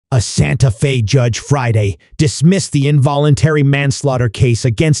A Santa Fe judge Friday dismissed the involuntary manslaughter case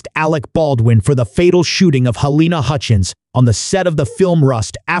against Alec Baldwin for the fatal shooting of Halyna Hutchins on the set of the film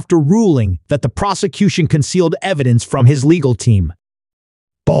Rust after ruling that the prosecution concealed evidence from his legal team.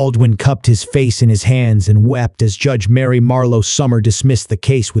 Baldwin cupped his face in his hands and wept as Judge Mary Marlowe Sommer dismissed the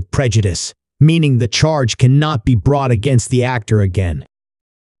case with prejudice, meaning the charge cannot be brought against the actor again.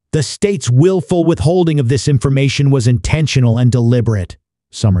 The state's willful withholding of this information was intentional and deliberate,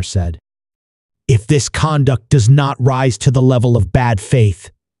 Sommer said. If this conduct does not rise to the level of bad faith,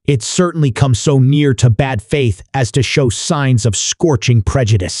 it certainly comes so near to bad faith as to show signs of scorching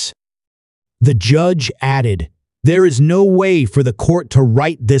prejudice. The judge added, "There is no way for the court to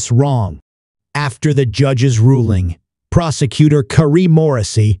right this wrong." After the judge's ruling, prosecutor Carrie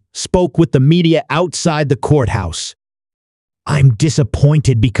Morrissey spoke with the media outside the courthouse. "I'm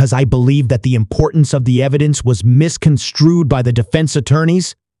disappointed because I believe that the importance of the evidence was misconstrued by the defense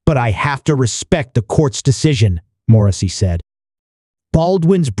attorneys, but I have to respect the court's decision," Morrissey said.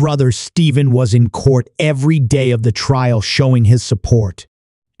 Baldwin's brother Stephen was in court every day of the trial showing his support.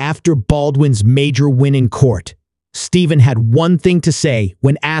 After Baldwin's major win in court, Stephen had one thing to say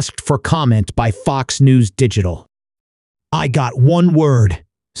when asked for comment by Fox News Digital. "I got one word,"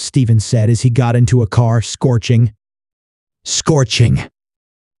 Stephen said as he got into a car, scorching. Scorching.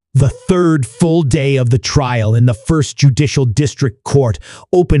 The third full day of the trial in the First Judicial District Court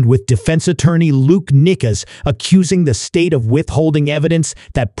opened with defense attorney Luke Nickas accusing the state of withholding evidence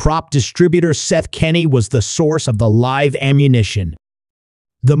that prop distributor Seth Kenney was the source of the live ammunition.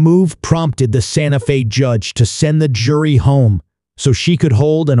 The move prompted the Santa Fe judge to send the jury home so she could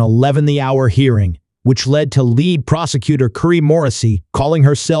hold an 11-hour hearing, which led to lead prosecutor Carrie Morrissey calling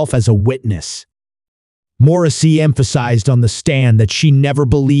herself as a witness. Morrissey emphasized on the stand that she never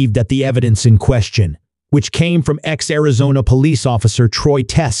believed that the evidence in question, which came from ex-Arizona police officer Troy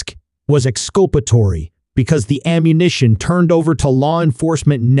Teske, was exculpatory because the ammunition turned over to law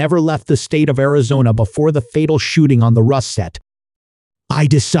enforcement never left the state of Arizona before the fatal shooting on the Rust set. "I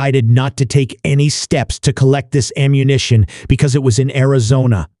decided not to take any steps to collect this ammunition because it was in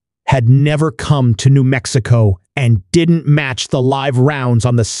Arizona, had never come to New Mexico, and didn't match the live rounds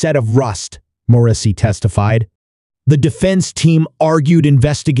on the set of Rust," Morrissey testified. The defense team argued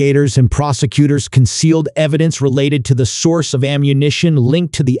investigators and prosecutors concealed evidence related to the source of ammunition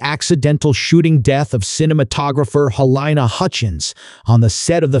linked to the accidental shooting death of cinematographer Halyna Hutchins on the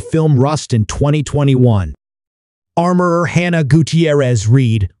set of the film Rust in 2021. Armorer Hannah Gutierrez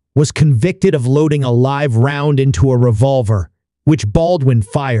Reed was convicted of loading a live round into a revolver, which Baldwin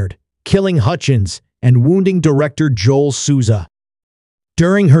fired, killing Hutchins and wounding director Joel Souza.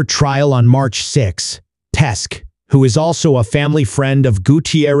 During her trial on March 6, Teske, who is also a family friend of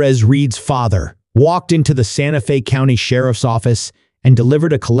Gutierrez Reed's father, walked into the Santa Fe County Sheriff's Office and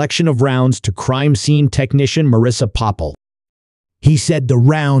delivered a collection of rounds to crime scene technician Marissa Popple. He said the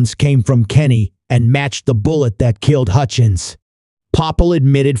rounds came from Kenney and matched the bullet that killed Hutchins. Popple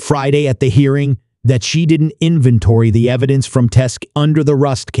admitted Friday at the hearing that she didn't inventory the evidence from Teske under the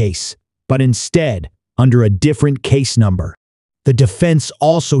Rust case, but instead under a different case number. The defense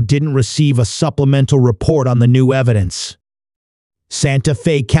also didn't receive a supplemental report on the new evidence. Santa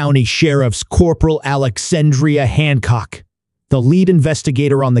Fe County Sheriff's Corporal Alexandria Hancock, the lead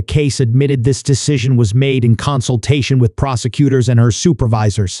investigator on the case, admitted this decision was made in consultation with prosecutors and her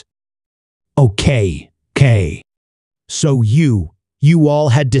supervisors. Okay. So you all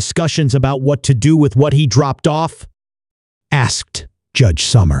had discussions about what to do with what he dropped off?" asked Judge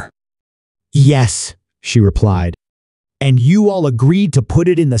Sommer. "Yes," she replied. "And you all agreed to put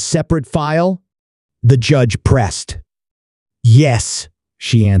it in the separate file?" the judge pressed. "Yes,"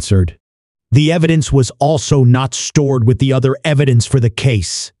 she answered. "The evidence was also not stored with the other evidence for the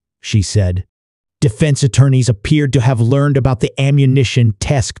case," she said. Defense attorneys appeared to have learned about the ammunition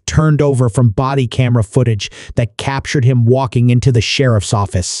Teske turned over from body camera footage that captured him walking into the sheriff's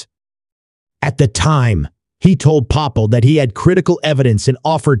office. At the time, he told Popple that he had critical evidence and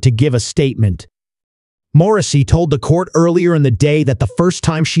offered to give a statement. Morrissey told the court earlier in the day that the first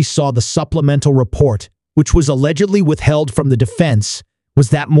time she saw the supplemental report, which was allegedly withheld from the defense,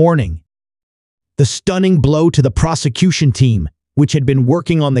 was that morning. The stunning blow to the prosecution team, which had been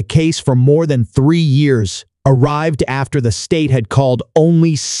working on the case for more than 3 years, arrived after the state had called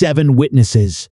only 7 witnesses.